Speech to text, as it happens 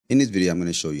In this video, I'm going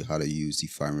to show you how to use the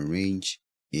firing range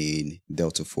in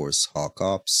Delta Force Hawk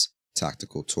Ops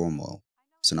Tactical Turmoil.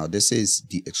 So now this is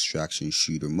the extraction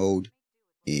shooter mode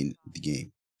in the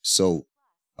game. So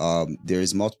there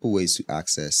is multiple ways to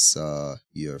access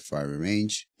your firing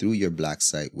range through your black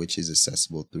site, which is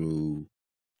accessible through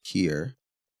here.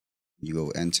 You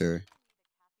go enter,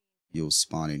 you'll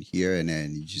spawn in here, and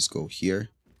then you just go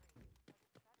here,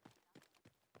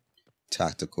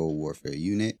 Tactical Warfare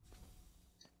Unit.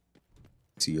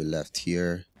 To your left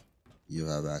here,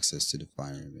 you'll have access to the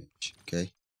firing range.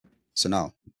 Okay, so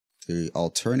now the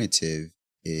alternative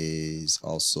is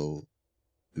also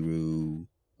through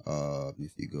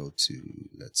if you go to,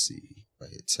 let's see, if I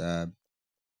hit tab,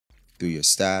 through your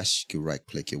stash, you can right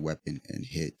click your weapon and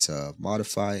hit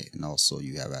modify, and also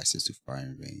you have access to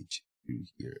firing range through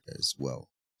here as well.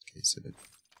 Okay, so that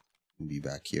we'll be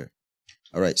back here.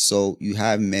 All right, so you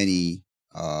have many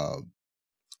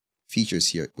features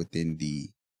here within the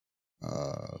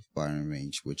firing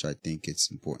range, which I think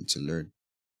it's important to learn.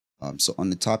 So on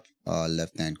the top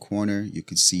left hand corner, you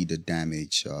can see the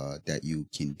damage that you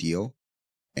can deal,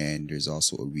 and there's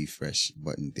also a refresh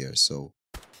button there. So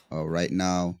right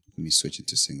now, let me switch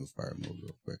into single fire mode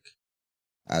real quick.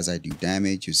 As I do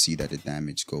damage, you see that the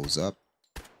damage goes up.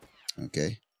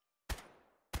 Okay,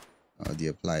 the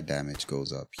applied damage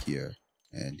goes up here,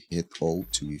 and hit O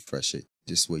to refresh it.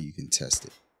 This way you can test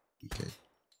it. Okay,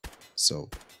 so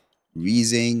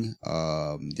Reazing,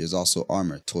 there's also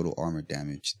armor, total armor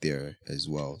damage there as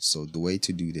well. So the way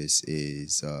to do this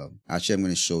is, actually I'm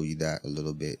going to show you that a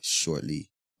little bit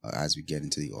shortly as we get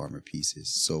into the armor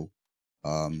pieces. So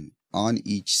on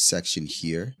each section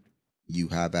here, you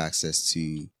have access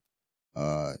to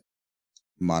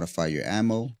modify your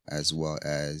ammo as well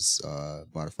as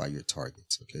modify your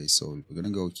targets. Okay, so we're going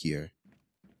to go here.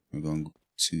 We're going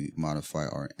to modify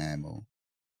our ammo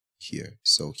here.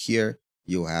 So here,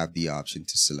 you'll have the option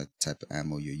to select the type of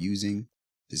ammo you're using.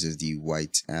 This is the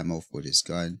white ammo for this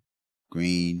gun,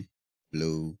 green,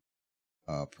 blue,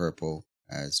 purple,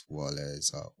 as well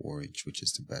as orange, which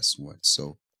is the best one.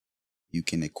 So you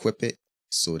can equip it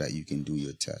so that you can do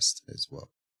your test as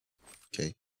well.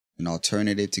 Okay. An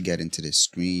alternative to get into this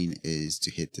screen is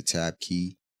to hit the tab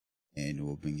key, and it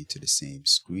will bring you to the same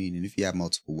screen. And if you have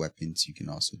multiple weapons, you can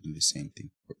also do the same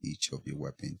thing for each of your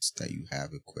weapons that you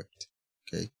have equipped.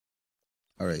 Okay.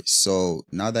 All right, so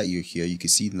now that you're here, you can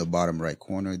see in the bottom right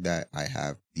corner that I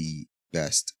have the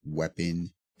best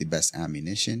weapon, the best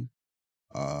ammunition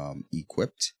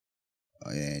equipped.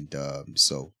 And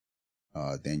so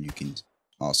then you can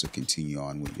also continue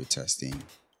on with your testing.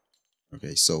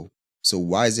 Okay, so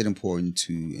why is it important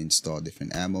to install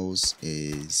different ammos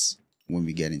is when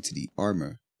we get into the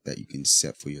armor that you can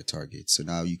set for your target. So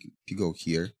now if you go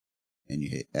here and you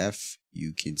hit F,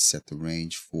 you can set the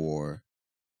range for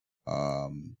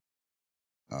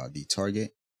the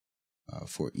target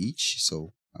for each.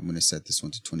 So I'm going to set this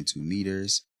one to 22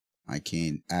 meters. I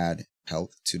can add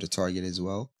health to the target as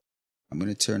well. I'm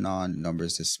going to turn on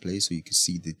numbers display so you can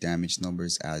see the damage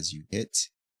numbers as you hit.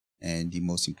 And the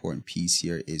most important piece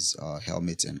here is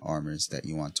helmets and armors that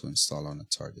you want to install on the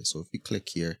target. So if you click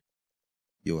here,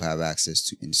 you'll have access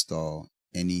to install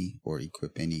any or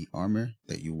equip any armor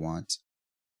that you want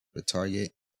for the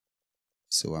target.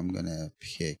 So I'm going to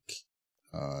pick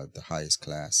the highest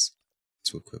class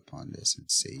to equip on this and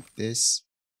save this.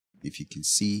 If you can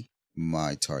see,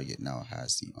 my target now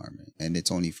has the armor, and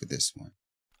it's only for this one.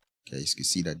 Okay, so you can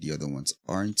see that the other ones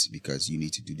aren't, because you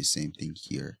need to do the same thing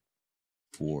here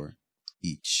for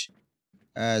each,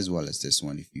 as well as this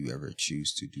one if you ever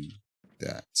choose to do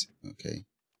that. Okay,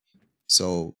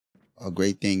 so a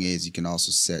great thing is you can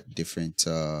also set different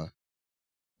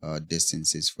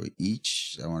distances for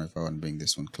each. If I want to bring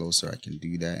this one closer, I can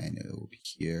do that, and it will be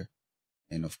here.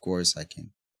 And of course, I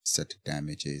can set the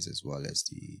damages as well as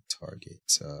the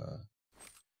target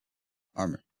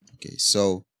armor. Okay,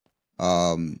 so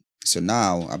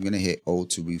now I'm gonna hit O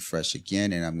to refresh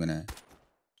again, and I'm gonna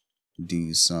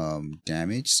do some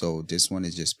damage. So this one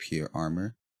is just pure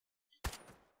armor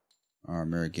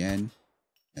again,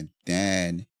 and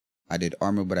then I did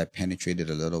armor, but I penetrated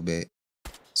a little bit.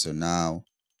 So now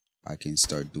I can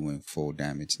start doing full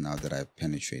damage now that I've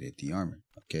penetrated the armor.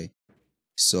 Okay,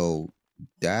 so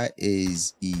that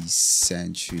is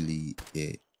essentially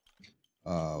it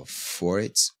for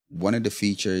it. One of the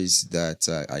features that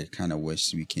I kind of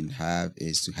wish we can have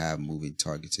is to have moving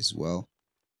targets as well.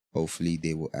 Hopefully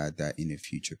they will add that in a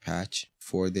future patch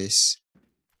for this.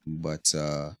 But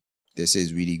this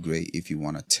is really great if you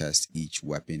want to test each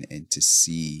weapon and to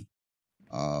see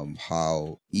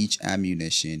how each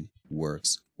ammunition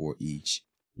works for each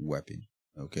weapon.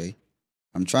 Okay,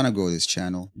 I'm trying to grow this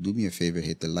channel. Do me a favor,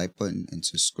 hit the like button and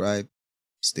subscribe.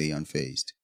 Stay unfazed.